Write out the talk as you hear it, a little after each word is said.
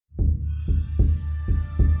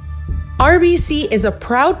RBC is a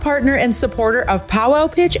proud partner and supporter of Powwow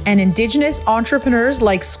Pitch and Indigenous entrepreneurs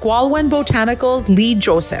like Squalwen Botanicals' Lee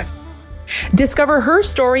Joseph. Discover her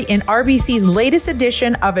story in RBC's latest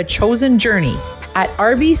edition of A Chosen Journey at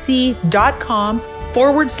rbc.com/A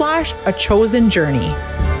Chosen Journey.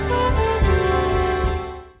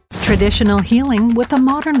 Traditional healing with a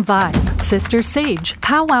modern vibe. Sister Sage,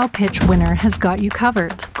 Powwow Pitch winner, has got you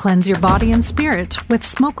covered. Cleanse your body and spirit with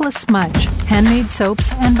smokeless smudge, handmade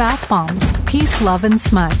soaps and bath bombs. Peace, love, and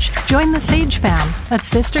smudge. Join the Sage fam at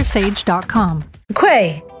sistersage.com.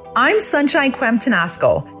 Kwe, I'm Sunshine Kwem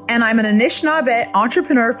Tenasco, and I'm an Anishinaabe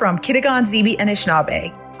entrepreneur from Kitigan Zibi,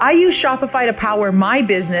 Anishinaabe. I use Shopify to power my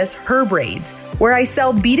business, Her Braids, where I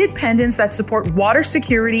sell beaded pendants that support water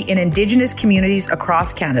security in Indigenous communities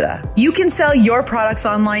across Canada. You can sell your products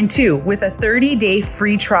online too with a 30-day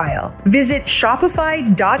free trial. Visit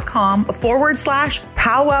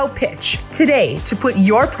shopify.com/powwow pitch today to put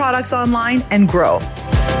your products online and grow.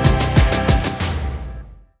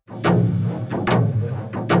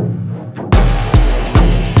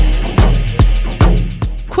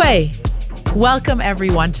 Kwe. Welcome,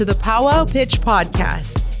 everyone, to the Powwow Pitch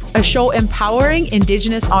Podcast, a show empowering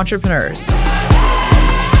Indigenous entrepreneurs.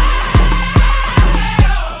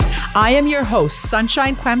 I am your host,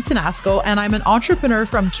 Sunshine Kwem Tenasco, and I'm an entrepreneur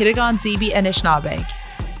from Kitigan Zibi, Anishinaabe.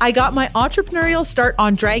 I got my entrepreneurial start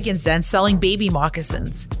on Dragon's Den selling baby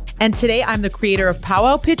moccasins. And today I'm the creator of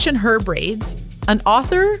Powwow Pitch and Her Braids, an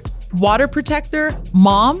author, water protector,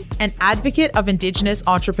 mom, and advocate of Indigenous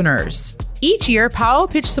entrepreneurs. Each year, Powwow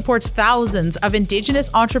Pitch supports thousands of Indigenous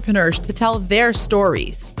entrepreneurs to tell their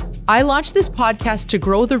stories. I launched this podcast to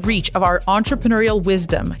grow the reach of our entrepreneurial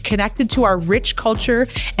wisdom connected to our rich culture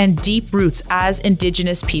and deep roots as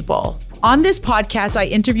Indigenous people. On this podcast, I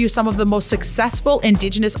interview some of the most successful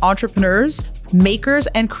Indigenous entrepreneurs, makers,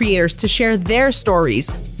 and creators to share their stories,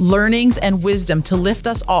 learnings, and wisdom to lift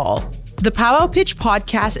us all. The Powwow Pitch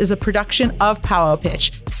Podcast is a production of Powwow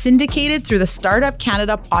Pitch, syndicated through the Startup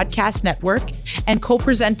Canada Podcast Network and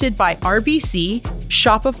co-presented by RBC,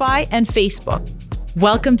 Shopify, and Facebook.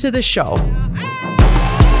 Welcome to the show.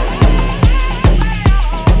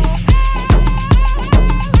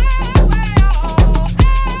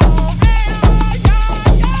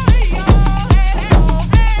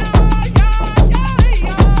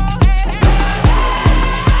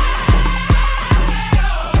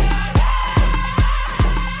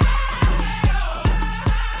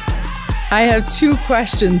 I have two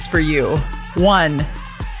questions for you. One,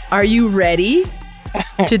 are you ready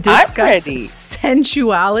to discuss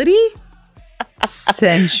sensuality?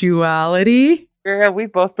 Sensuality? Girl,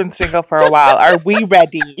 we've both been single for a while. Are we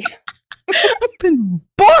ready? I've been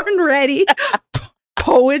born ready.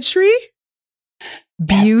 Poetry?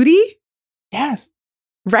 Beauty? Yes.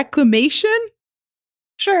 Reclamation?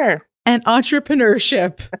 Sure. And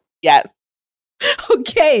entrepreneurship? Yes.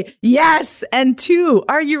 Okay, yes. And two,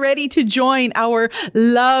 are you ready to join our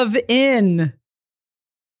Love In?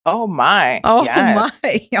 Oh my. Oh yes. my.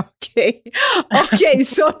 Okay. Okay,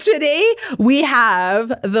 so today we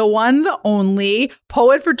have the one, the only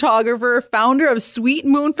poet, photographer, founder of Sweet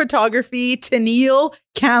Moon Photography, Tennille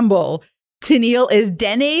Campbell. Tennille is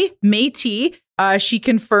Dene Métis. She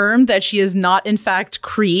confirmed that she is not, in fact,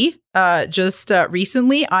 Cree just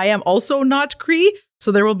recently. I am also not Cree.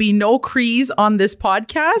 So there will be no Crees on this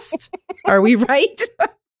podcast. Are we right?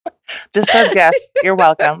 Just as guests. You're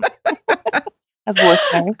welcome. As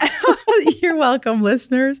listeners. You're welcome,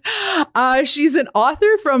 listeners. She's an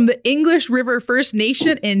author from the English River First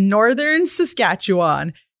Nation in northern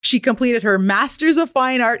Saskatchewan. She completed her Masters of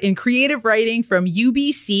Fine Art in Creative Writing from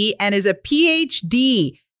UBC and is a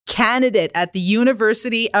PhD candidate at the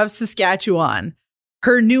University of Saskatchewan.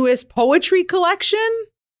 Her newest poetry collection,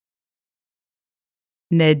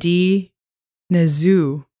 Nedi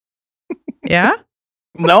Nazoo. Yeah?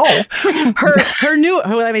 No. Her new,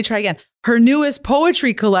 let me try again. Her newest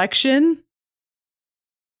poetry collection.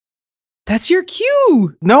 That's your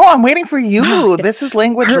cue. No, I'm waiting for you. This is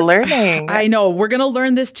language learning. I know. We're going to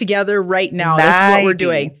learn this together right now. This is what we're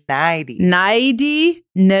doing. Nedi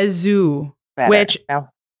Nazoo.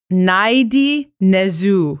 Nedi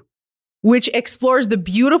Nazoo, which explores the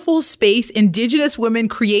beautiful space Indigenous women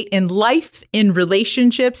create in life, in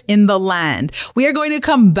relationships, in the land. We are going to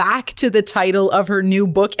come back to the title of her new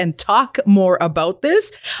book and talk more about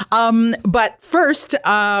this. But first,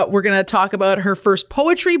 we're going to talk about her first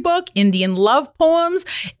poetry book, Indian Love Poems,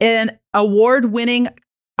 an award-winning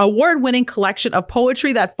collection of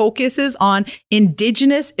poetry that focuses on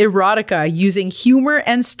Indigenous erotica, using humor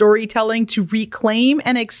and storytelling to reclaim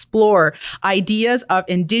and explore ideas of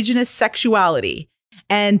Indigenous sexuality.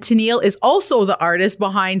 And Tennille is also the artist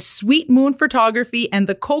behind Sweet Moon Photography and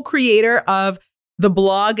the co-creator of the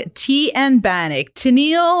blog Tea and Bannock.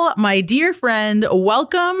 Tennille, my dear friend,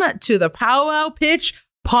 welcome to the Powwow Pitch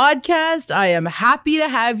podcast. I am happy to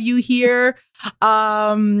have you here.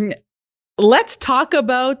 Let's talk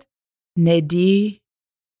about Nadi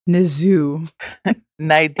Nezoo.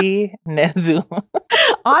 Nadi Nezoo.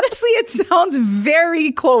 Honestly, it sounds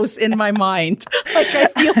very close in my mind. Like I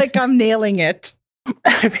feel like I'm nailing it.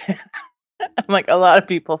 I'm like a lot of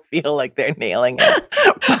people feel like they're nailing it.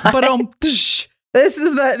 But this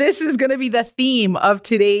is going to be the theme of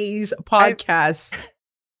today's podcast.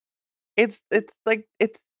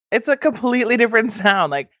 It's a completely different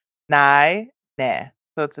sound. Like nai ne,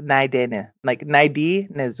 so it's naidene, like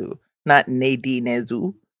Nadi Nezoo, not Nadi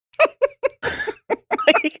Nezoo.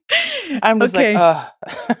 Like, I'm just okay.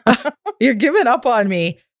 Like, You're giving up on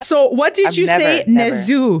me. So what did you say?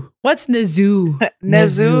 Nezoo. What's Nezoo?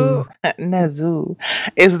 Nezoo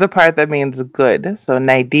is the part that means good. So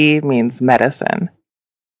Naidi means medicine.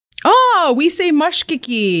 Oh, we say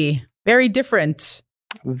mushkiki. Very different.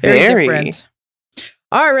 Very different.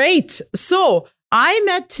 All right. So I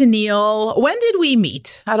met Tennille. When did we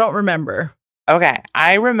meet? I don't remember. Okay.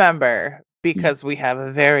 I remember because we have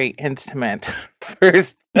a very intimate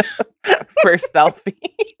first selfie.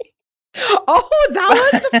 Oh, that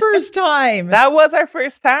was the first time. That was our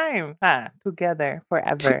first time together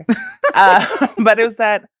forever. But it was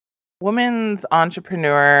that women's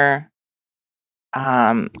entrepreneur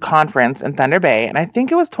conference in Thunder Bay, and I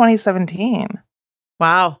think it was 2017.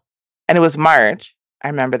 Wow. And it was March. I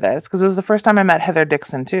remember this because it was the first time I met Heather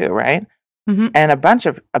Dixon too, right? Mm-hmm. And a bunch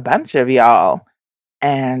of y'all.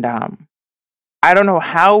 And I don't know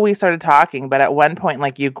how we started talking, but at one point,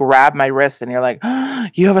 like, you grabbed my wrist and you're like, oh,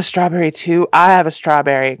 you have a strawberry too? I have a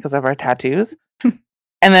strawberry because of our tattoos.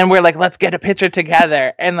 And then we're like, let's get a picture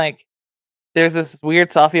together. And like, there's this weird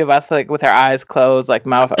selfie of us, like, with our eyes closed, like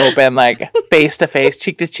mouth open, like face to face,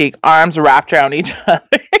 cheek to cheek, arms wrapped around each other.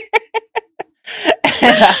 And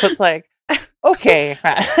I was like, okay.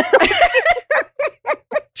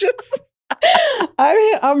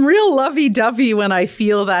 I'm real lovey-dovey when I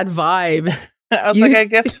feel that vibe. I was like, I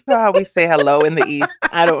guess how we say hello in the East.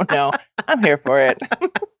 I don't know. I'm here for it.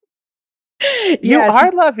 You are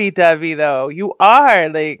lovey-dovey, though. You are.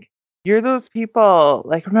 Like, you're those people.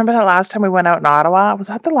 Like, remember that last time we went out in Ottawa? Was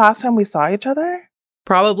that the last time we saw each other?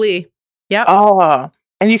 Probably. Yeah. Oh,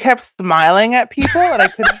 and you kept smiling at people, and I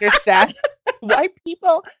couldn't understand why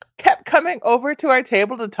people kept coming over to our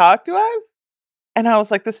table to talk to us. And I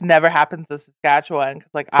was like, this never happens in Saskatchewan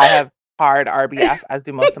because, like, I have hard RBF, as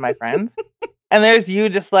do most of my friends. And there's you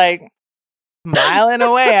just like smiling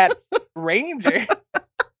away at strangers.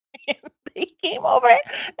 They came over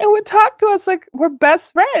and would talk to us like we're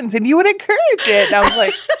best friends, and you would encourage it. And I was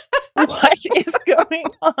like, what is going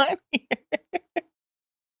on here?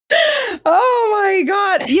 Oh my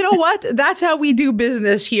God. You know what? That's how we do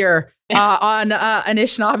business here on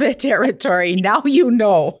Anishinaabe territory. Now you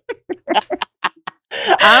know.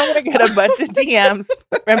 I'm going to get a bunch of DMs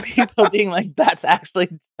from people being like, that's actually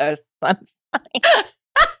just Sunshine.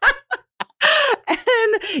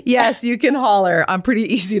 And yes, you can holler. I'm pretty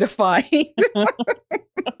easy to find.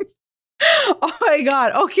 Oh my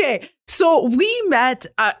God. Okay. So we met.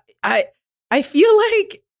 I feel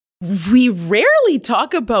like we rarely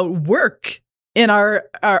talk about work in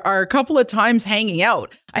our couple of times hanging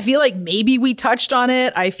out. I feel like maybe we touched on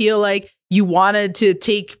it. I feel like you wanted to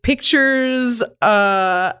take pictures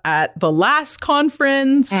at the last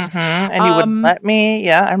conference. Mm-hmm. And you wouldn't let me.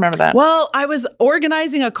 Yeah, I remember that. Well, I was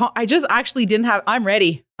organizing I just actually didn't have, I'm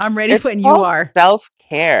ready when you are.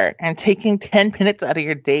 Self-care and taking 10 minutes out of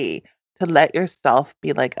your day to let yourself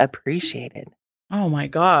be like appreciated. Oh my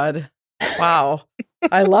God. Wow.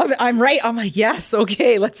 I love it. I'm right. I'm like, yes.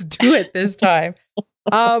 Okay, let's do it this time.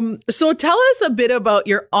 So tell us a bit about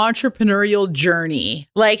your entrepreneurial journey.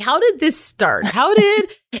 Like, how did this start? How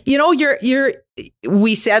did,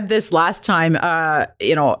 we said this last time,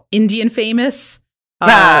 Indian famous. You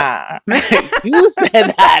said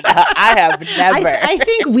that. I have never. I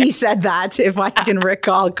think we said that, if I can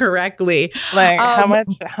recall correctly. Like, how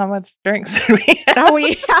much drinks did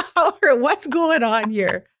we have? What's going on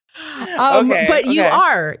here? But you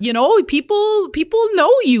are, people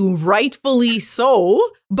know you, rightfully so.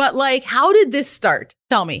 But like, how did this start?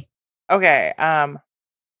 Tell me. Okay.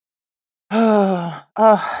 The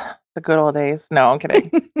good old days. No, I'm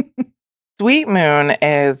kidding. Sweet Moon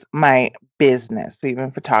is my business, Sweet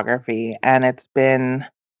Moon Photography, and it's been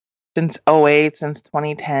since 2008, since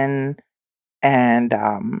 2010, and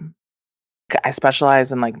I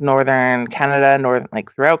specialize in like northern Canada,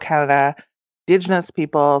 throughout Canada. Indigenous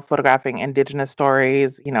people, photographing Indigenous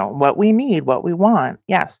stories, what we need, what we want.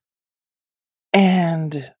 Yes.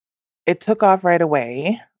 And it took off right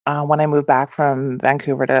away when I moved back from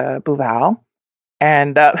Vancouver to Bouval.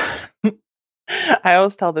 And I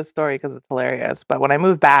always tell this story because it's hilarious. But when I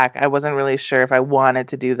moved back, I wasn't really sure if I wanted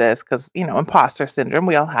to do this because, imposter syndrome,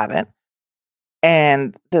 we all have it.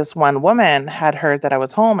 And this one woman had heard that I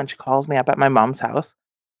was home and she calls me up at my mom's house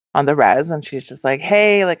on the res. And she's just like,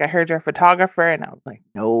 hey, like I heard you're a photographer. And I was like,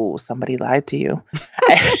 no, somebody lied to you.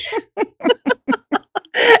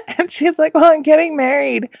 And she's like, well, I'm getting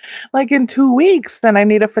married like in 2 weeks and I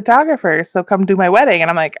need a photographer. So come do my wedding. And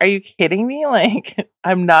I'm like, are you kidding me? Like,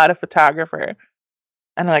 I'm not a photographer.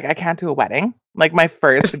 And I'm like, I can't do a wedding. Like my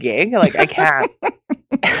first gig. Like I can't.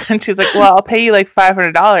 And she's like, well, I'll pay you like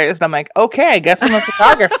 $500. And I'm like, okay, I guess I'm a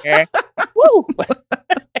photographer. Woo!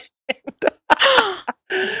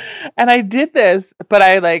 And I did this, but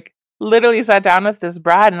I like literally sat down with this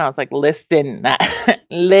Brad and I was like, listen,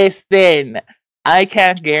 I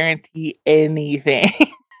can't guarantee anything.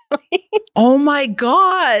 Oh my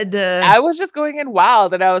God. I was just going in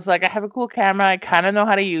wild and I was like, I have a cool camera. I kind of know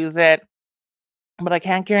how to use it, but I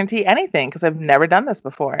can't guarantee anything because I've never done this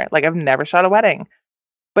before. Like I've never shot a wedding.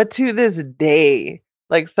 But to this day,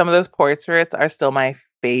 like some of those portraits are still my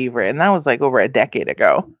favorite. And that was like over a decade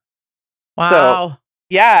ago. Wow. So,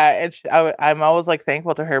 yeah, I'm always like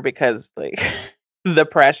thankful to her because like the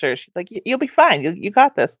pressure. She's like, you'll be fine. You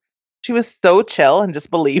got this. She was so chill and just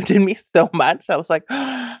believed in me so much. I was like,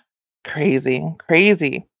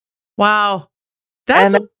 crazy. Wow.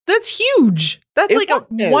 That's huge. That's like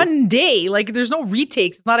one day. Like there's no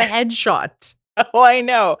retakes. It's not a headshot. Oh, I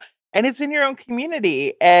know. And it's in your own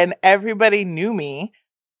community and everybody knew me.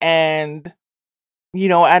 And,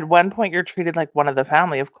 at one point you're treated like one of the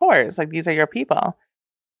family, of course. Like these are your people.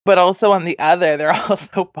 But also on the other, they're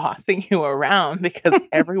also bossing you around because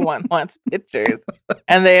everyone wants pictures.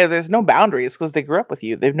 And there's no boundaries because they grew up with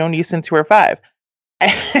you. They've known you since you were 5.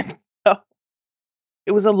 And so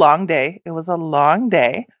it was a long day.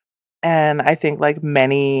 And I think like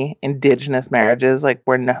many Indigenous marriages, like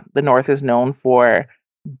the North is known for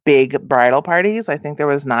big bridal parties. I think there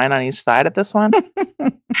was 9 on each side at this one.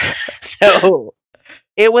 So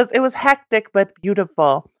it was hectic but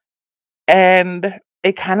beautiful. And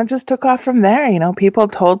it kind of just took off from there. People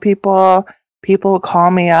told people would call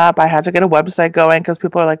me up. I had to get a website going because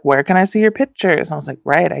people are like, where can I see your pictures? And I was like,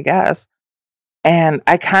 right, I guess. And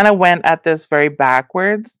I kind of went at this very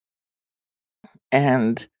backwards.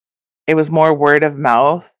 And it was more word of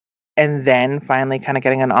mouth. And then finally kind of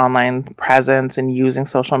getting an online presence and using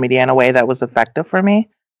social media in a way that was effective for me.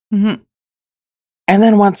 Mm-hmm. And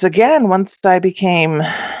then once I became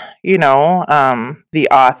the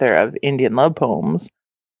author of Indian love poems,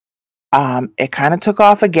 it kind of took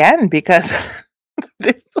off again because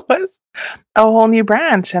this was a whole new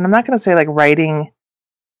branch. And I'm not going to say like writing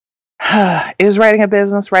is writing a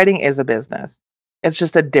business. Writing is a business. It's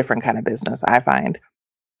just a different kind of business, I find.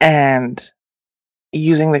 And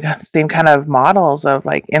using the same kind of models of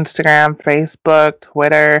like Instagram, Facebook,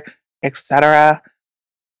 Twitter, etc.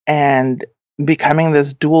 And becoming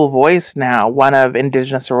this dual voice now, one of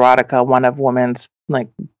Indigenous erotica, one of women's like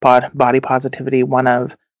body positivity, one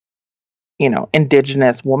of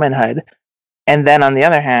Indigenous womanhood. And then on the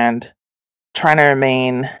other hand, trying to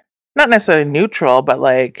remain not necessarily neutral, but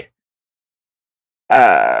like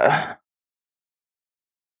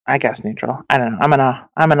I guess neutral. I don't know.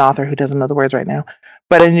 I'm an author who doesn't know the words right now,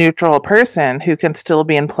 but a neutral person who can still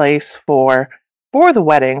be in place for the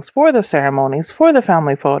weddings, for the ceremonies, for the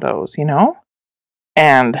family photos,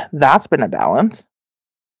 And that's been a balance.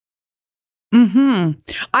 Mm-hmm.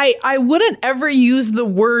 I wouldn't ever use the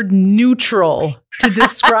word neutral to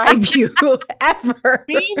describe you ever.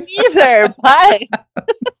 Me neither, but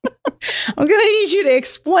I'm gonna need you to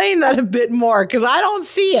explain that a bit more because I don't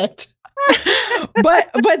see it.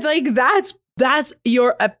 but like that's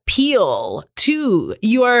your appeal too.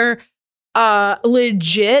 You're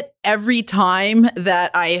legit every time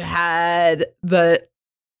that I had the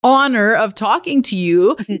honor of talking to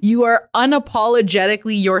you, you are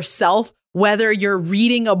unapologetically yourself, whether you're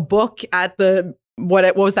reading a book at the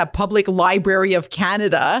what was that Public Library of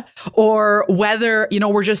Canada, or whether,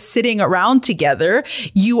 we're just sitting around together,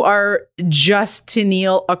 you are just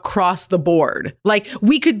Tennille across the board. Like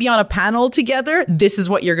we could be on a panel together. This is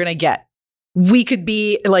what you're going to get. We could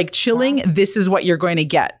be like chilling. This is what you're going to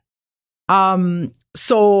get.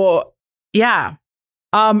 So yeah.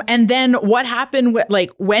 And then what happened?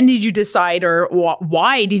 When did you decide, or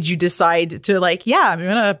why did you decide to I'm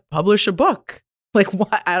going to publish a book? Like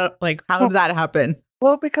what? How did that happen?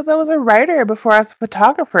 Well, because I was a writer before I was a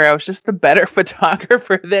photographer. I was just a better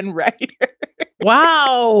photographer than writer.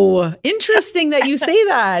 Wow. Interesting that you say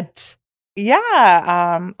that.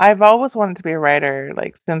 Yeah. I've always wanted to be a writer.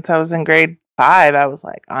 Like since I was in grade 5, I was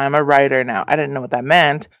like, I'm a writer now. I didn't know what that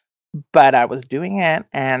meant, but I was doing it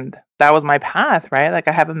and that was my path, right? Like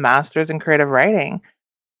I have a master's in creative writing.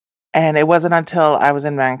 And it wasn't until I was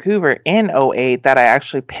in Vancouver in '08 that I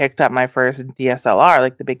actually picked up my first DSLR,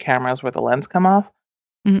 like the big cameras where the lens come off.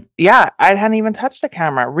 Mhm. Yeah, I hadn't even touched a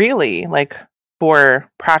camera really, like for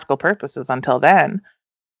practical purposes until then.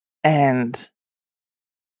 And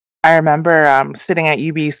I remember sitting at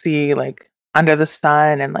UBC, like under the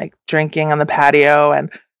sun and like drinking on the patio and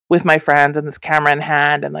with my friends and this camera in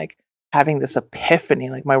hand and like having this epiphany,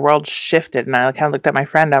 like my world shifted. And I kind of looked at my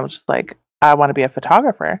friend. I was just like, I want to be a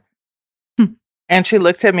photographer. Hmm. And she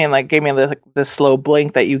looked at me and like gave me the slow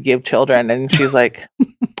blink that you give children. And she's like,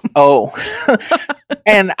 oh.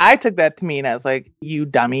 And I took that to mean I was like, you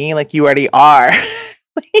dummy, like you already are.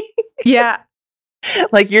 Yeah.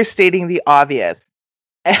 Like you're stating the obvious.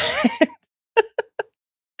 I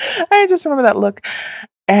just remember that look.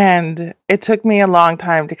 And it took me a long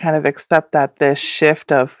time to kind of accept that this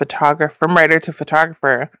shift of photographer from writer to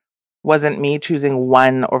photographer wasn't me choosing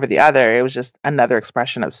one over the other. It was just another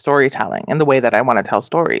expression of storytelling and the way that I want to tell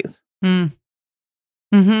stories. Mm.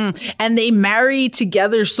 Mm-hmm. And they marry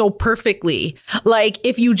together so perfectly. Like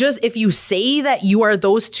if you say that you are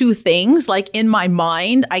those two things, like in my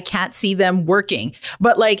mind, I can't see them working.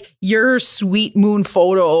 But like your Sweet Moon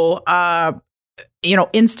photo,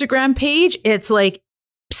 Instagram page, it's like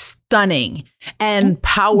stunning and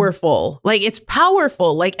powerful. Like it's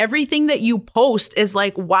powerful. Like everything that you post is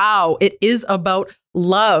like, wow, it is about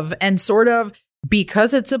love and sort of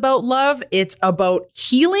because it's about love, it's about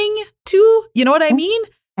healing too. You know what I mean?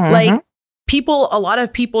 Mm-hmm. Like a lot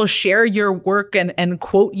of people share your work and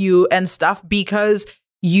quote you and stuff because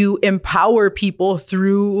you empower people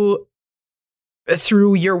through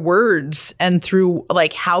your words and through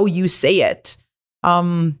like how you say it.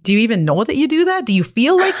 Do you even know that you do that? Do you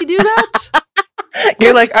feel like you do that?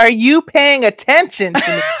 You're like, are you paying attention to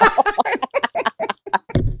me?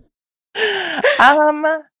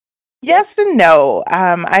 Yes and no.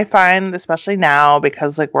 I find, especially now,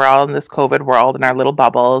 because like we're all in this COVID world in our little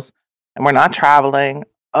bubbles and we're not traveling.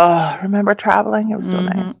 Oh, remember traveling? It was so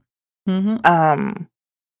nice. Mm-hmm.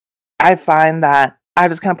 I find that I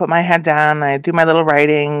just kind of put my head down, I do my little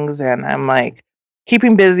writings, and I'm like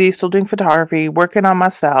keeping busy, still doing photography, working on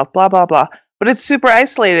myself, blah, blah, blah. But it's super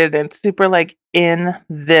isolated and super like in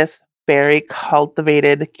this very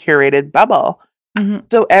cultivated, curated bubble. Mm-hmm.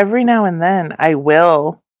 So every now and then I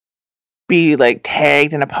will be like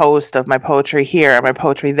tagged in a post of my poetry here, my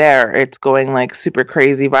poetry there. It's going like super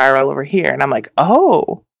crazy viral over here. And I'm like,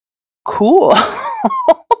 oh, cool.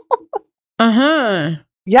 Uh-huh.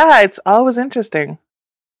 Yeah, it's always interesting.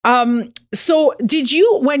 So did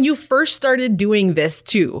you, when you first started doing this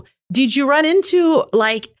too, did you run into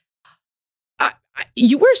like,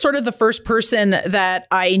 you were sort of the first person that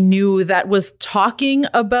I knew that was talking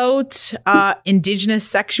about Indigenous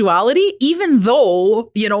sexuality, even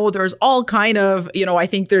though, there's all kind of, I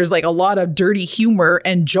think there's like a lot of dirty humor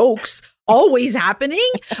and jokes always happening,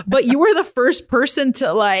 but you were the first person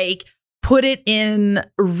to like put it in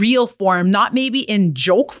real form, not maybe in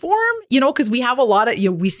joke form, because we have a lot of,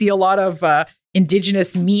 we see a lot of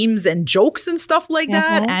Indigenous memes and jokes and stuff like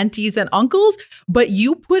that, aunties and uncles, but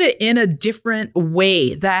you put it in a different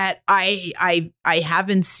way that I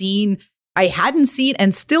hadn't seen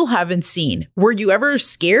and still haven't seen. Were you ever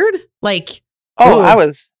scared? Like, I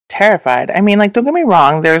was terrified. I mean, like, don't get me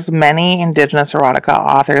wrong, there's many Indigenous erotica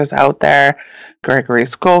authors out there. Gregory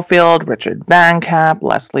Schofield, Richard Van Camp,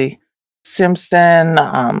 Leslie Simpson,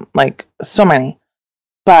 like so many.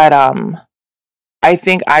 But I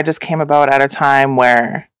think I just came about at a time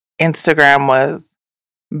where Instagram was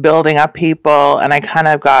building up people and I kind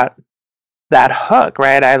of got that hook,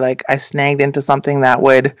 right? I snagged into something that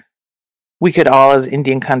we could all as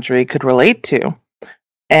Indian country could relate to.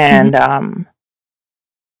 And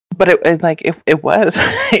but it was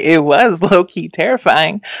it was low-key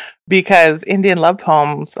terrifying because Indian Love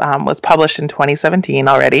Poems was published in 2017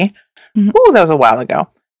 already. Ooh, that was a while ago.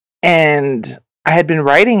 And I had been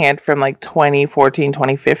writing it from like 2014,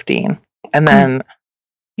 2015. And then,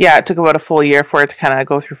 it took about a full year for it to kind of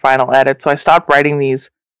go through final edits. So I stopped writing these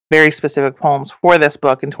very specific poems for this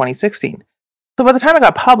book in 2016. So by the time it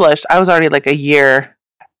got published, I was already like a year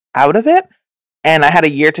out of it. And I had a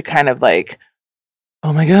year to kind of like,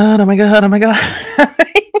 oh my God.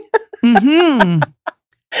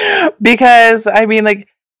 Because I mean, like,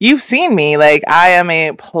 you've seen me. Like, I am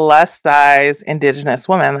a plus size Indigenous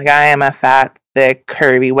woman. Like, I am a fat, thick,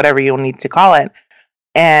 curvy, whatever you need to call it.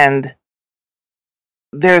 And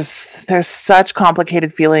there's such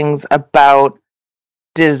complicated feelings about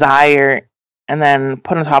desire, and then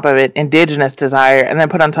put on top of it Indigenous desire, and then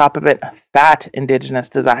put on top of it fat Indigenous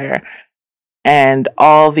desire, and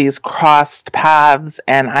all these crossed paths,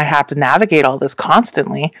 and I have to navigate all this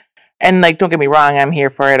constantly. And like, don't get me wrong, I'm here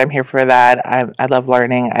for it. I'm here for that. I love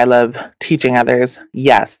learning. I love teaching others.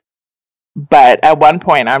 Yes. But at one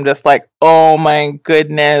point, I'm just like, oh my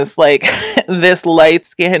goodness, like this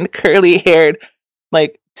light-skinned, curly-haired,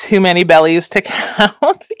 like too many bellies to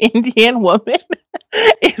count Indian woman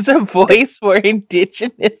is a voice for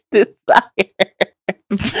Indigenous desire.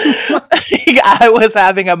 I was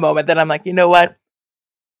having a moment that I'm like, you know what?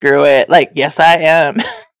 Screw it. Like, yes, I am.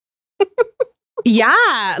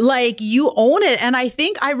 Yeah, like you own it. And I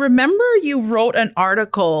think I remember you wrote an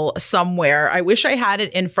article somewhere. I wish I had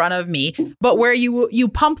it in front of me, but where you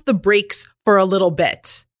pumped the brakes for a little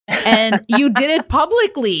bit. And you did it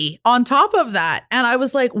publicly on top of that. And I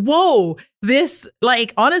was like, whoa, this,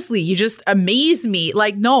 like, honestly, you just amaze me.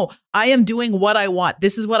 Like, no, I am doing what I want.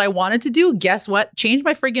 This is what I wanted to do. Guess what? Change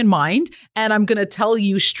my friggin' mind. And I'm going to tell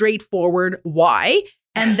you straightforward why.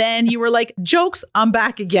 And then you were like, jokes, I'm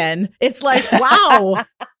back again. It's like, wow.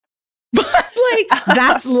 But like,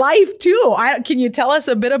 that's life too. Can you tell us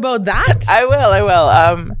a bit about that? I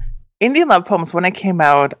will. Indian Love Poems, when it came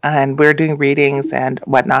out and we were doing readings and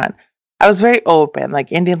whatnot, I was very open.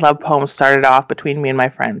 Like, Indian Love Poems started off between me and my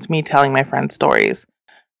friends, me telling my friends stories.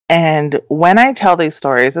 And when I tell these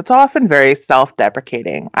stories, it's often very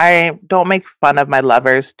self-deprecating. I don't make fun of my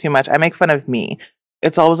lovers too much. I make fun of me.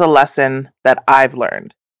 It's always a lesson that I've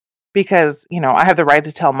learned, because, you know, I have the right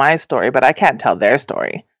to tell my story, but I can't tell their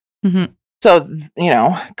story. Mm-hmm. So, you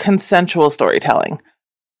know, consensual storytelling.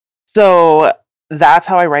 So that's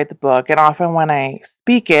how I write the book. And often when I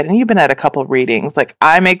speak it, and you've been at a couple of readings, like,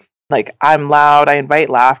 I'm loud, I invite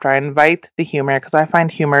laughter, I invite the humor, because I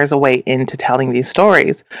find humor is a way into telling these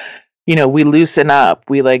stories. You know, we loosen up,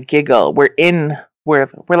 we like giggle, we're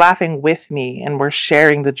laughing with me, and we're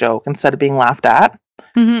sharing the joke instead of being laughed at.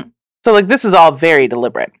 Mm-hmm. So like, this is all very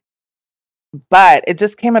deliberate. But it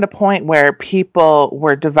just came at a point where people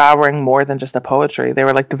were devouring more than just the poetry. They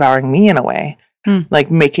were like devouring me in a way. Like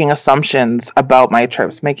making assumptions about my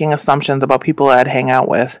trips, making assumptions about people I'd hang out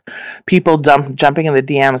with, people jumping in the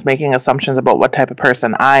DMs, making assumptions about what type of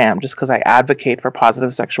person I am just because I advocate for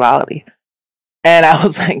positive sexuality. And I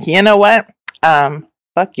was like, you know what?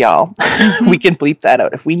 Fuck y'all. We can bleep that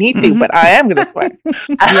out if we need to, but I am going to swear.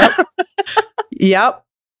 Yep.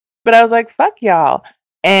 But I was like, fuck y'all.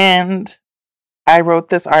 And I wrote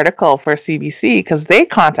this article for CBC because they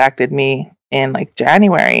contacted me in like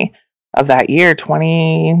January of that year,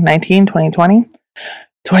 2019, 2020.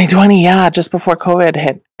 2020, yeah, just before COVID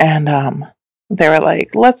hit. And they were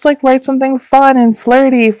like, let's like write something fun and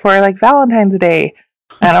flirty for like Valentine's Day.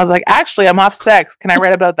 And I was like, actually, I'm off sex. Can I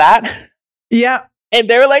write about that? Yeah. And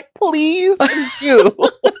they were like, please do.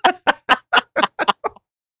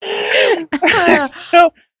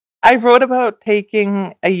 So I wrote about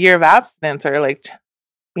taking a year of abstinence, or like,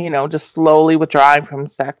 you know, just slowly withdrawing from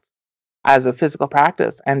sex as a physical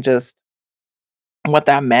practice, and just what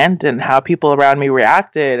that meant and how people around me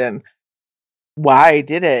reacted and why I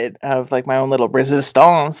did it, of like my own little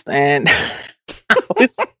resistance. And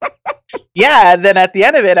yeah, then at the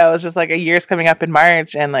end of it, I was just like, a year's coming up in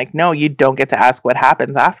March, and like, no, you don't get to ask what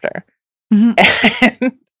happens after.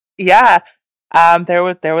 And yeah, there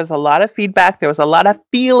was a lot of feedback, there was a lot of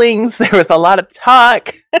feelings, there was a lot of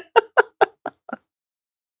talk.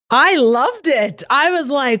 I loved it. I was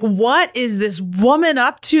like, what is this woman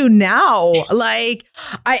up to now? Like,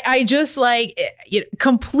 I just like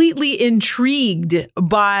completely intrigued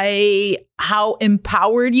by how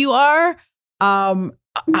empowered you are,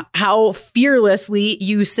 how fearlessly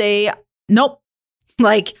you say, nope,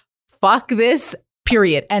 like, fuck this,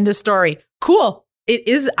 period, end of story. Cool. It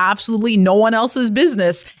is absolutely no one else's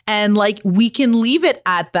business. And like, we can leave it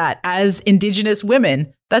at that as Indigenous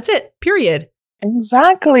women. That's it, period.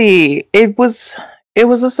 Exactly. It was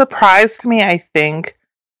a surprise to me, I think,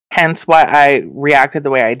 hence why I reacted the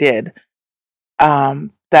way I did.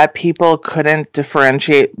 That people couldn't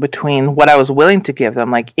differentiate between what I was willing to give them,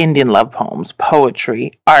 like Indian love poems,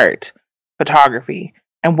 poetry, art, photography,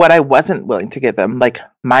 and what I wasn't willing to give them, like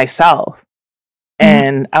myself.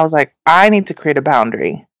 And I was like, I need to create a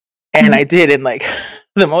boundary. And I did, in like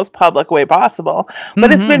the most public way possible.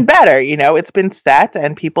 But it's been better, you know, it's been set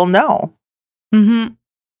and people know.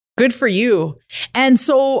 Good for you. And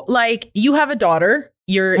so, like, you have a daughter,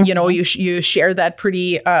 You're, you know, you share that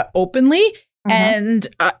pretty openly, and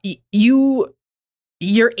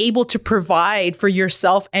you're able to provide for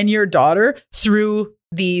yourself and your daughter through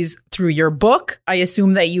your book. I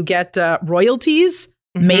assume that you get royalties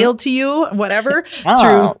mailed to you, whatever.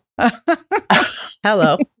 Oh. Through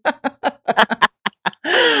hello.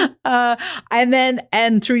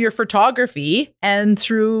 And through your photography and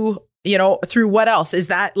through what else is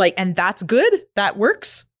that like, and that's good. That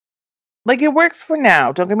works. Like, it works for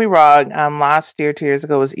now. Don't get me wrong. Last year, 2 years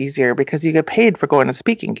ago was easier because you get paid for going to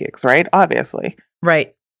speaking gigs, right? Obviously.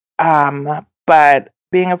 Right. But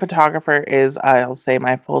being a photographer is, I'll say,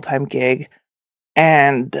 my full-time gig.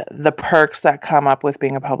 And the perks that come up with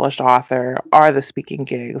being a published author are the speaking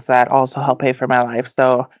gigs that also help pay for my life.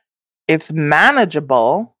 So it's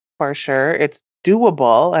manageable for sure. It's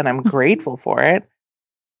doable, and I'm grateful for it.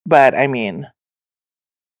 But I mean,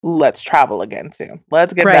 let's travel again soon.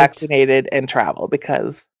 Let's get vaccinated and travel,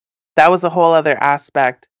 because that was a whole other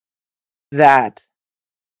aspect that,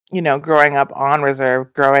 you know, growing up on reserve,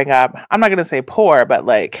 I'm not going to say poor, but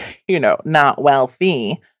like, you know, not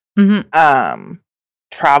wealthy.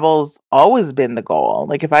 Travel's always been the goal.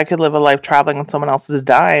 Like, if I could live a life traveling on someone else's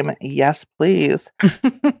dime, yes, please.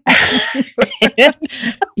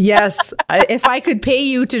 Yes. If I could pay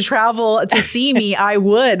you to travel to see me, I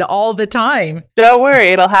would all the time. Don't worry,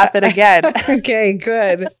 it'll happen again. Okay,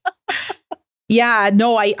 good. Yeah,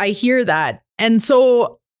 no, I hear that. And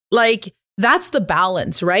so, like, that's the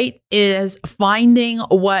balance, right? Is finding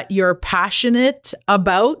what you're passionate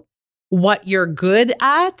about, what you're good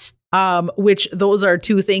at, which those are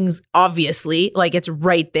two things, obviously, like it's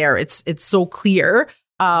right there. It's so clear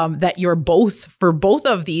that you're both for both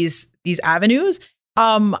of these avenues.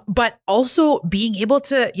 But also being able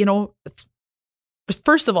to, you know,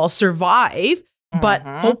 first of all, survive, but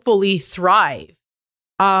hopefully thrive.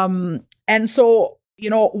 And so, you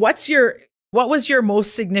know, what was your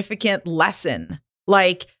most significant lesson?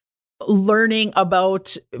 Like learning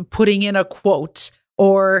about putting in a quote,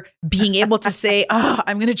 or being able to say,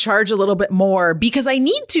 I'm going to charge a little bit more because I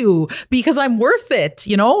need to, because I'm worth it.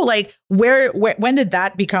 You know, like when did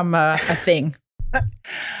that become a thing?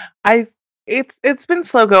 It's been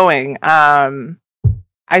slow going.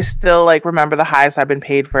 I still like remember the highest I've been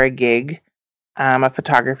paid for a gig, a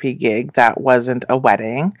photography gig that wasn't a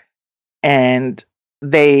wedding. And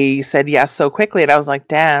they said yes so quickly. And I was like,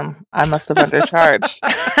 damn, I must have undercharged.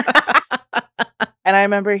 And I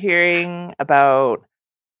remember hearing about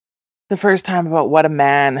the first time about what a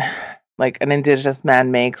man, like an Indigenous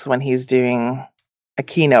man, makes when he's doing a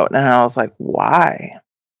keynote. And I was like, why?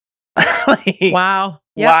 Like, wow.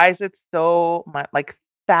 Yep. Why is it so much, like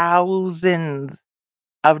thousands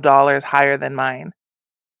of dollars higher than mine?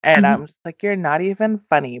 And I'm just like, you're not even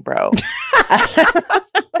funny, bro.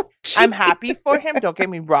 I'm happy for him. Don't get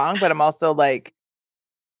me wrong. But I'm also like,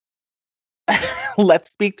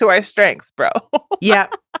 let's speak to our strengths, bro. Yeah.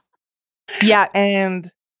 Yeah.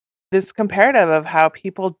 And this comparative of how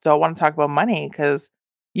people don't want to talk about money, because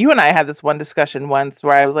you and I had this one discussion once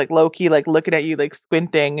where I was like low-key like looking at you like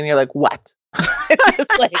squinting, and you're like, what?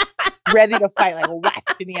 Just like ready to fight, like,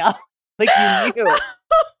 what, Danielle? Like, you knew.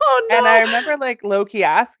 Oh, no. And I remember like low-key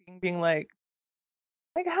asking, being like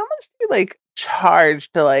how much do you like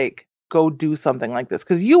charge to like go do something like this?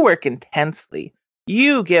 Because you work intensely.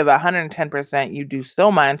 You give 110%, you do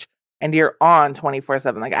so much, and you're on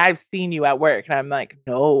 24/7. Like, I've seen you at work, and I'm like,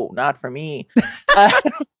 no, not for me.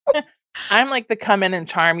 I'm like the come in and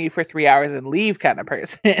charm you for 3 hours and leave kind of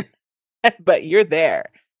person. But you're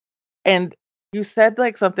there. And you said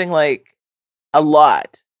like something like a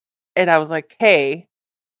lot. And I was like, hey,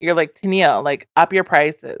 you're like, Tennille, like, up your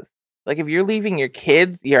prices. Like, if you're leaving your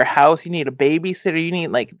kids, your house, you need a babysitter, you need,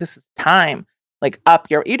 like, this is time. Like,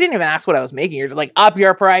 you didn't even ask what I was making. You're just like, up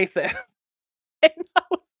your prices. And I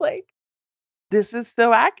was like, this is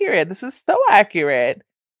so accurate. This is so accurate.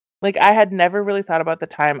 Like, I had never really thought about the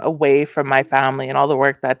time away from my family and all the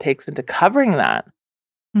work that takes into covering that.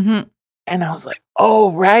 And I was like,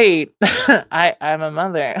 oh, right. I'm a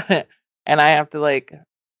mother. And I have to, like,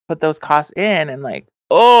 put those costs in, and, like,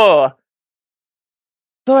 oh.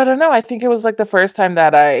 So I don't know. I think it was, like, the first time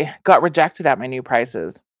that I got rejected at my new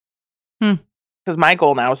prices. Because my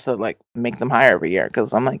goal now is to, like, make them higher every year.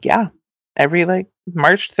 Because I'm like, yeah, every, like,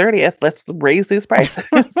 March 30th, let's raise these prices.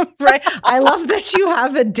 Right. I love that you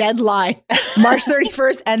have a deadline. March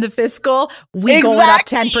 31st, end of fiscal, we going up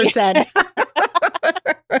 10%.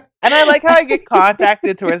 And I like how I get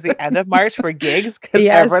contacted towards the end of March for gigs, because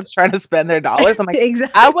everyone's trying to spend their dollars. I'm like,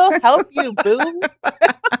 I will help you, boo.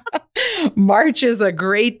 March is a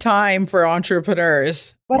great time for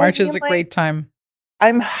entrepreneurs. But March is a great time.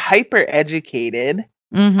 I'm hyper educated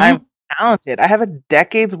I'm talented. I have a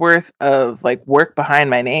decade's worth of like work behind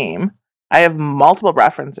my name. I have multiple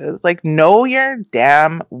references. Like, know your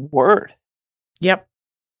damn worth. Yep.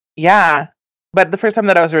 Yeah. But the first time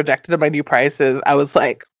that I was rejected at my new prices, I was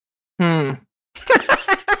like, yeah.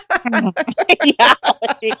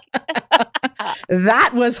 Like,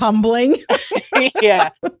 that was humbling. yeah.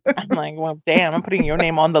 I'm like, well, damn, I'm putting your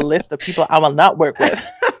name on the list of people I will not work with.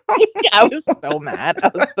 I was so mad.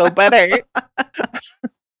 I was so butthurt.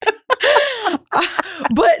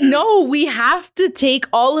 But no, we have to take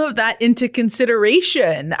all of that into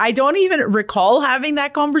consideration. I don't even recall having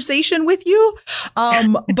that conversation with you.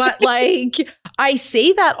 But like, I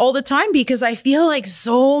say that all the time because I feel like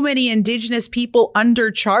so many Indigenous people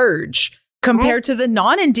undercharge compared to the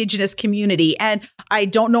non-Indigenous community. And I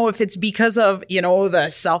don't know if it's because of, the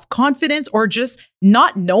self-confidence or just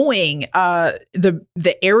not knowing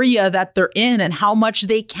the area that they're in and how much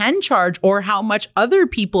they can charge or how much other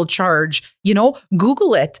people charge.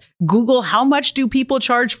 Google it. Google how much do people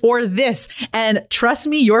charge for this? And trust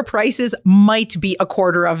me, your prices might be a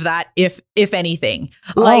quarter of that, if anything.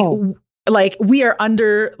 Like we are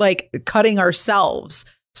under cutting ourselves.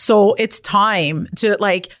 So it's time to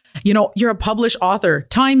you're a published author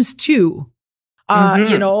times 2.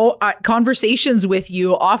 Conversations with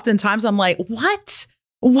you. Oftentimes I'm like, what?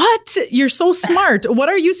 You're so smart. What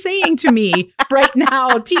are you saying to me right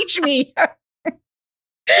now? Teach me.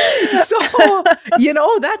 So,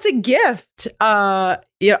 that's a gift. And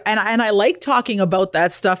I like talking about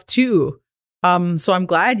that stuff too. So I'm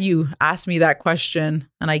glad you asked me that question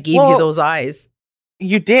and I gave you those eyes.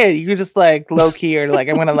 You did. You just low key or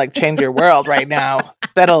I'm going to change your world right now.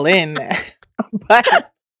 Settle in.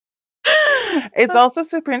 But it's also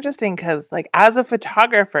super interesting because as a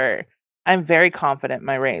photographer, I'm very confident in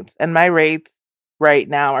my rates. And my rates right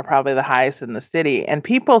now are probably the highest in the city. And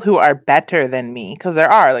people who are better than me, because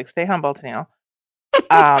there are, stay humble, Tennille,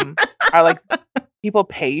 are people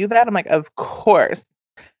pay you that? I'm like, of course.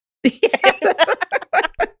 Yes.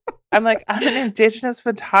 I'm I'm an Indigenous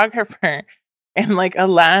photographer in a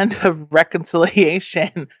land of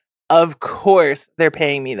reconciliation. Of course they're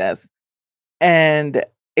paying me this. And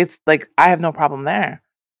it's I have no problem there.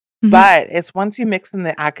 But it's once you mix in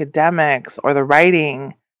the academics or the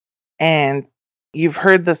writing, and you've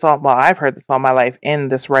heard this all, well, I've heard this all my life in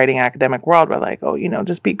this writing academic world where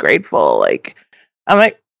just be grateful.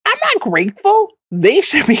 I'm I'm not grateful. They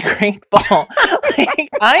should be grateful.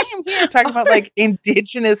 I am here talking about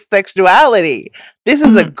Indigenous sexuality. This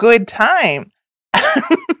is a good time.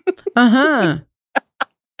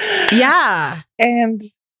 Yeah. And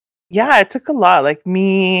yeah, it took a lot.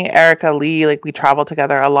 Me, Erica Lee, we travel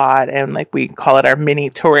together a lot, and we call it our mini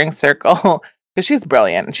touring circle because she's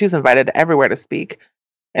brilliant and she's invited everywhere to speak.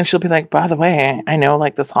 And she'll be like, by the way, I know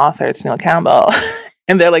this author, it's Neil Campbell.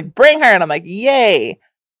 And they're like, bring her. And I'm like, yay.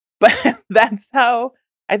 But that's how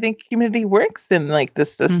I think community works in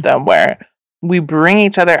this system where we bring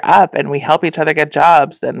each other up and we help each other get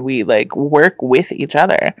jobs and we work with each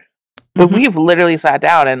other. But we've literally sat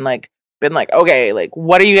down and been okay,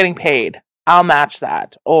 what are you getting paid? I'll match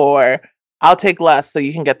that, or I'll take less so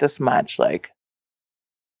you can get this much.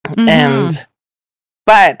 And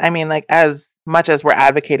but I mean, as much as we're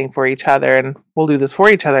advocating for each other and we'll do this for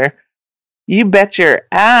each other, you bet your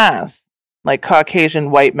ass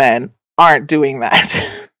Caucasian white men aren't doing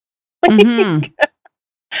that. They're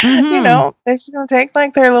just gonna take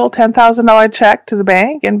their little $10,000 check to the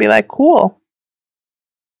bank and be like, cool.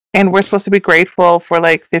 And we're supposed to be grateful for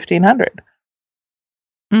 $1,500.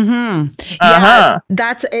 Yeah,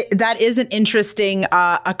 that is an interesting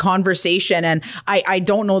a conversation, and I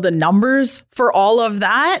don't know the numbers for all of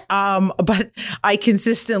that, but I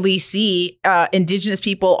consistently see Indigenous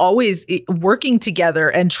people always working together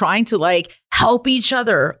and trying to help each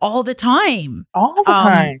other all the time.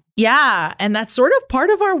 Yeah, and that's sort of part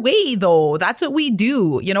of our way, though. That's what we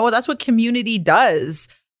do. That's what community does.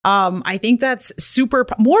 I think that's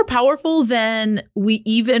more powerful than we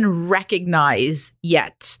even recognize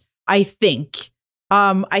yet. I think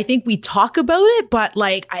we talk about it, but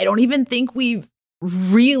I don't even think we've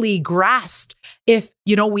really grasped if,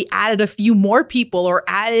 we added a few more people or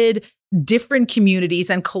added different communities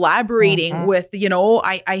and collaborating with,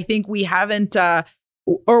 I think we haven't,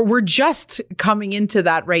 or we're just coming into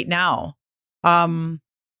that right now.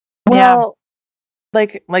 Yeah.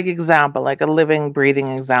 Example, a living,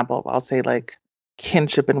 breathing example. I'll say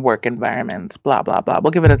kinship and work environments, blah, blah, blah.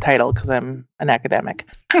 We'll give it a title because I'm an academic.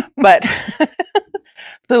 But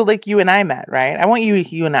so you and I met, right? I want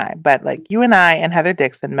you and I, but you and I and Heather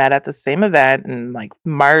Dixon met at the same event in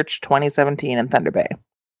March 2017 in Thunder Bay.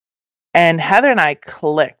 And Heather and I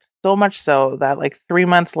clicked So much so that like 3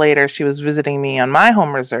 months later, she was visiting me on my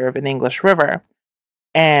home reserve in English River.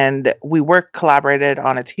 And we collaborated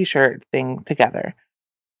on a t-shirt thing together.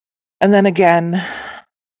 And then again,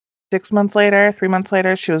 6 months later, 3 months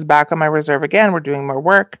later, she was back on my reserve again. We're doing more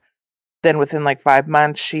work. Then within like 5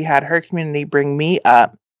 months, she had her community bring me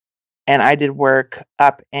up. And I did work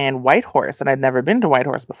up in Whitehorse. And I'd never been to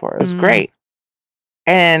Whitehorse before. It was great.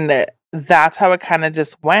 And that's how it kind of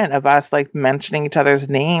just went, of us like mentioning each other's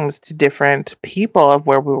names to different people of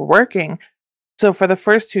where we were working. So for the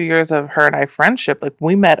first 2 years of her and I friendship, like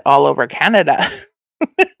we met all over Canada.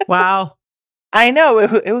 Wow. I know,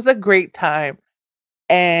 it was a great time.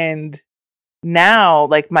 And now,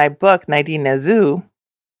 like my book, Nadine Nazou,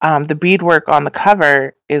 the beadwork on the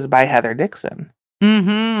cover is by Heather Dixon.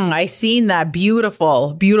 I seen that.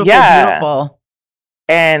 Beautiful, beautiful, beautiful.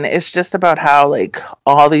 And it's just about how like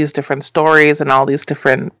all these different stories and all these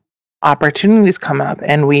different opportunities come up,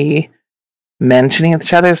 and we mentioning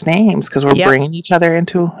each other's names because we're bringing each other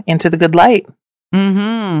into the good light.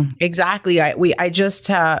 Exactly. I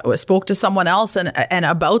just spoke to someone else and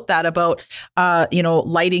about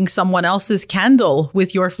lighting someone else's candle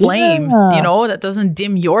with your flame. That doesn't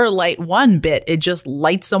dim your light one bit. It just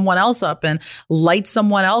lights someone else up and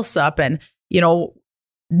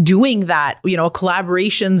doing that,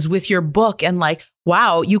 collaborations with your book, and like,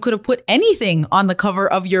 wow, you could have put anything on the cover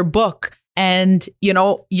of your book. And,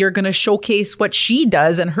 you're going to showcase what she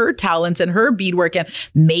does and her talents and her beadwork. And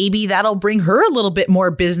maybe that'll bring her a little bit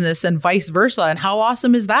more business and vice versa. And how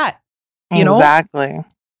awesome is that? Exactly.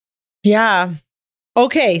 Yeah.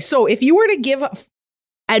 Okay. So if you were to give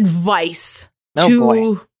advice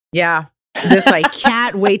this I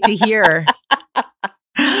can't wait to hear.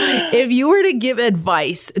 If you were to give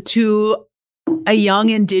advice to a young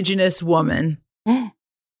Indigenous woman,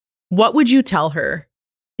 what would you tell her?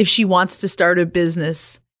 If she wants to start a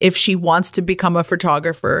business, if she wants to become a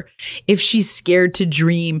photographer, if she's scared to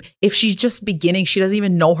dream, if she's just beginning, she doesn't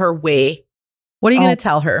even know her way. What are you going to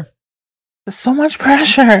tell her? There's so much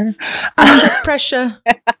pressure. Under pressure.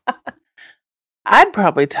 I'd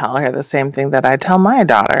probably tell her the same thing that I tell my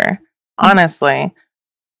daughter, honestly,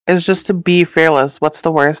 is just to be fearless. What's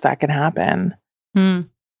the worst that can happen? And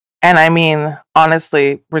I mean,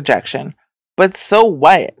 honestly, rejection. But so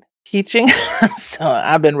what? Teaching, so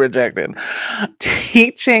I've been rejected.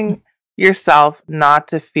 Teaching yourself not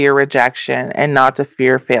to fear rejection and not to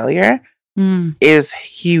fear failure is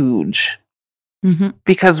huge.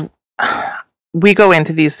 Because we go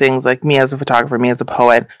into these things, like me as a photographer, me as a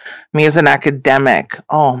poet, me as an academic.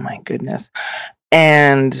 Oh my goodness.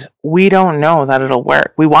 And we don't know that it'll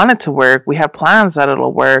work. We want it to work. We have plans that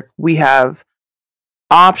it'll work. We have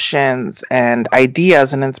options and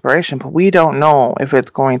ideas and inspiration, but we don't know if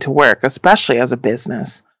it's going to work, especially as a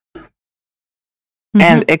business.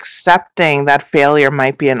 And accepting that failure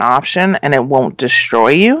might be an option and it won't destroy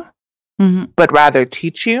you, but rather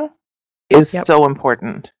teach you is so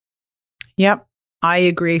important. Yep. I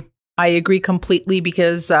agree completely,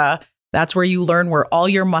 because that's where you learn where all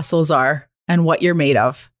your muscles are and what you're made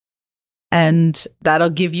of. And that'll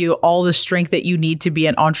give you all the strength that you need to be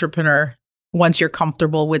an entrepreneur once you're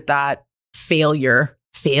comfortable with that failure.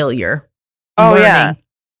 Oh, learning. Yeah.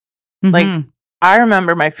 Like, I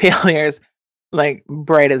remember my failures like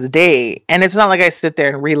bright as day. And it's not like I sit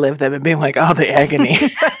there and relive them and being like, oh, the agony.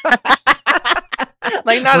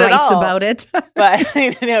 Like, not at all. Writes about it. But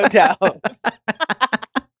no doubt.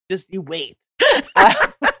 Just you wait.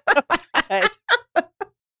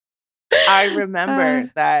 I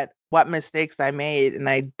remember that what mistakes I made, and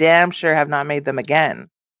I damn sure have not made them again.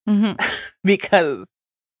 Because,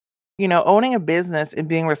 owning a business and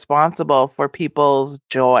being responsible for people's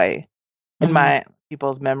joy and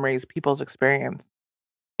people's memories, people's experience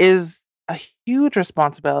is a huge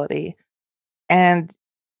responsibility. And,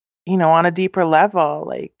 on a deeper level,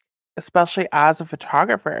 like, especially as a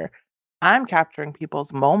photographer, I'm capturing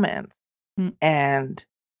people's moments. And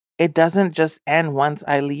it doesn't just end once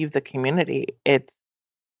I leave the community. It's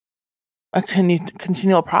a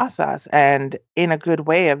continual process, and in a good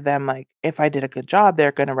way of them. Like, if I did a good job,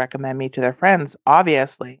 they're going to recommend me to their friends,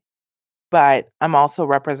 obviously. But I'm also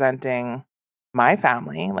representing my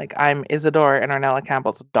family. Like, I'm Isadore and Ornella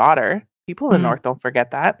Campbell's daughter. People in the North don't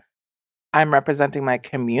forget that. I'm representing my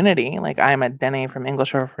community. Like, I'm a Dene from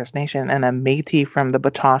English River First Nation and a Métis from the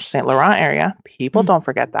Batoche St. Laurent area. People don't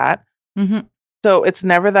forget that. So it's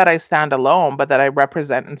never that I stand alone, but that I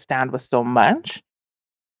represent and stand with so much.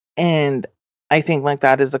 And I think like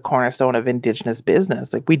that is a cornerstone of Indigenous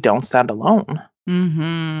business. Like, we don't stand alone.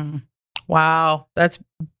 Wow. That's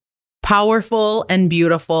powerful and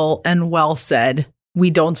beautiful and well said.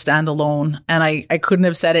 we don't stand alone. And I couldn't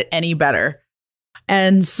have said it any better.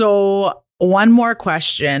 And so one more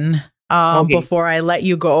question before I let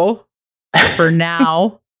you go for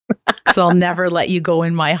now. So I'll never let you go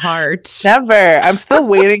in my heart. Never. I'm still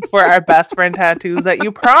waiting for our best friend tattoos that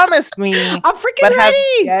you promised me. I'm freaking ready.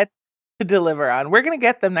 Have yet to deliver on. We're going to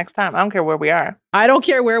get them next time. I don't care where we are. I don't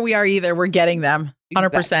care where we are either. We're getting them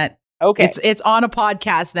 100%. Exactly. Okay. It's on a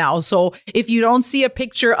podcast now. So if you don't see a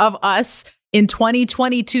picture of us in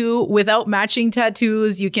 2022 without matching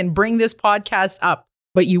tattoos, you can bring this podcast up,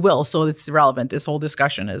 but you will. So it's relevant. This whole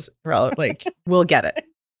discussion is relevant. Like, we'll get it.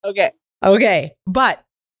 Okay. But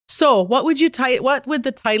so what would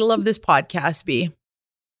the title of this podcast be?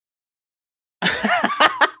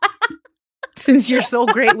 Since you're so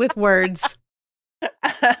great with words.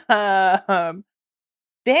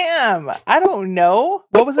 Damn, I don't know.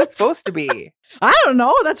 What was it supposed to be? I don't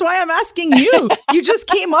know. That's why I'm asking you. You just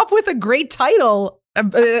came up with a great title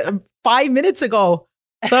 5 minutes ago.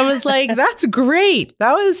 So I was like, that's great.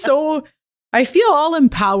 That was so, I feel all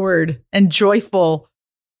empowered and joyful.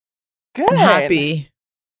 Good. And happy.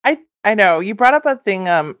 I know. You brought up a thing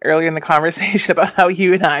earlier in the conversation about how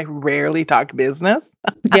you and I rarely talk business.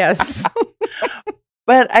 Yes.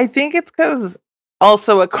 But I think it's because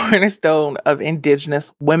also a cornerstone of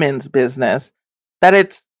Indigenous women's business that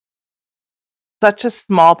it's such a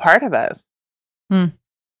small part of us.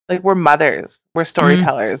 Like, we're mothers, we're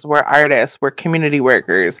storytellers, we're artists, we're community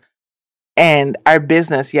workers, and our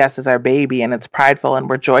business, yes, is our baby, and it's prideful and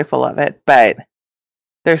we're joyful of it, but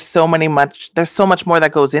there's so much more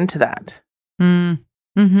that goes into that.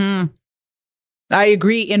 Mm-hmm. I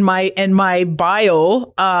agree. In my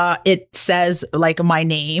bio, it says, like, my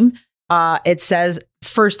name. It says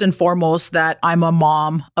first and foremost that I'm a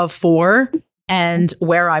mom of 4 and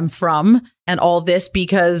where I'm from and all this,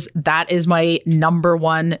 because that is my number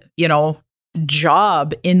one,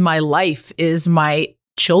 job in my life is my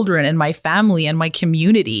children and my family and my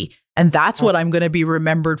community. And that's what I'm going to be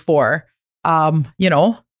remembered for.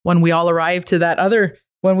 When we all arrive to that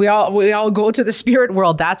when we all go to the spirit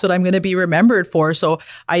world, that's what I'm going to be remembered for. So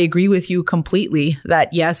I agree with you completely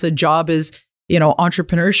that yes, a job is,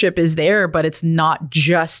 entrepreneurship is there, but it's not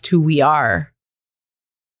just who we are.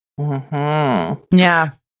 Mm-hmm.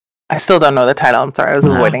 Yeah. I still don't know the title. I'm sorry. I was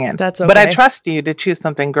avoiding it. That's okay. But I trust you to choose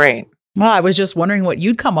something great. Well, I was just wondering what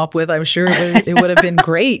you'd come up with. I'm sure it would have been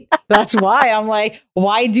great. That's why I'm like,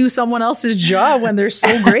 why do someone else's job when they're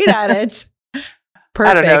so great at it?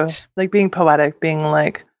 Perfect. I don't know. Like being poetic, being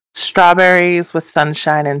like strawberries with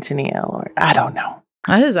sunshine and Tennille, or I don't know.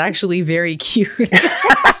 That is actually very cute.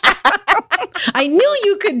 I knew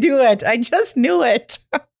you could do it. I just knew it.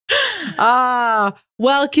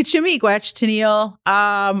 Well, Kichimigwech, Tennille.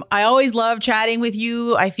 I always love chatting with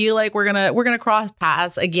you. I feel like we're gonna cross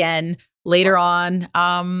paths again later on.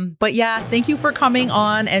 But yeah, thank you for coming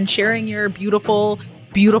on and sharing your beautiful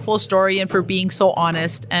story and for being so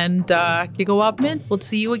honest. And Kigawabmin, we'll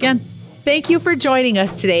see you again. Thank you for joining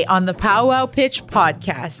us today on the Powwow Pitch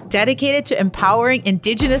podcast, dedicated to empowering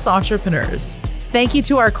Indigenous entrepreneurs. Thank you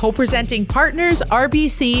to our co-presenting partners,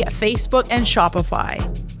 RBC, Facebook, and Shopify.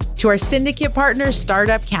 To our syndicate partners,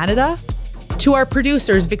 Startup Canada. To our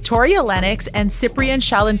producers, Victoria Lennox and Cyprian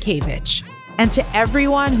Shalankevich. And to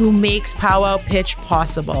everyone who makes Powwow Pitch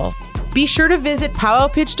possible. Be sure to visit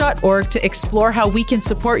powwowpitch.org to explore how we can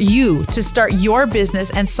support you to start your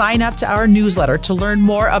business and sign up to our newsletter to learn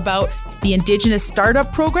more about the Indigenous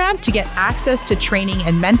Startup Program to get access to training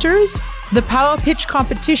and mentors, the Powwow Pitch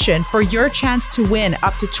competition for your chance to win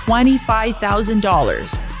up to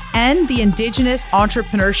 $25,000, and the Indigenous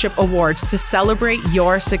Entrepreneurship Awards to celebrate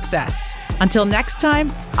your success. Until next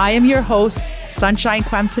time, I am your host, Sunshine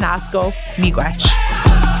Kwemtinasco Miigwech.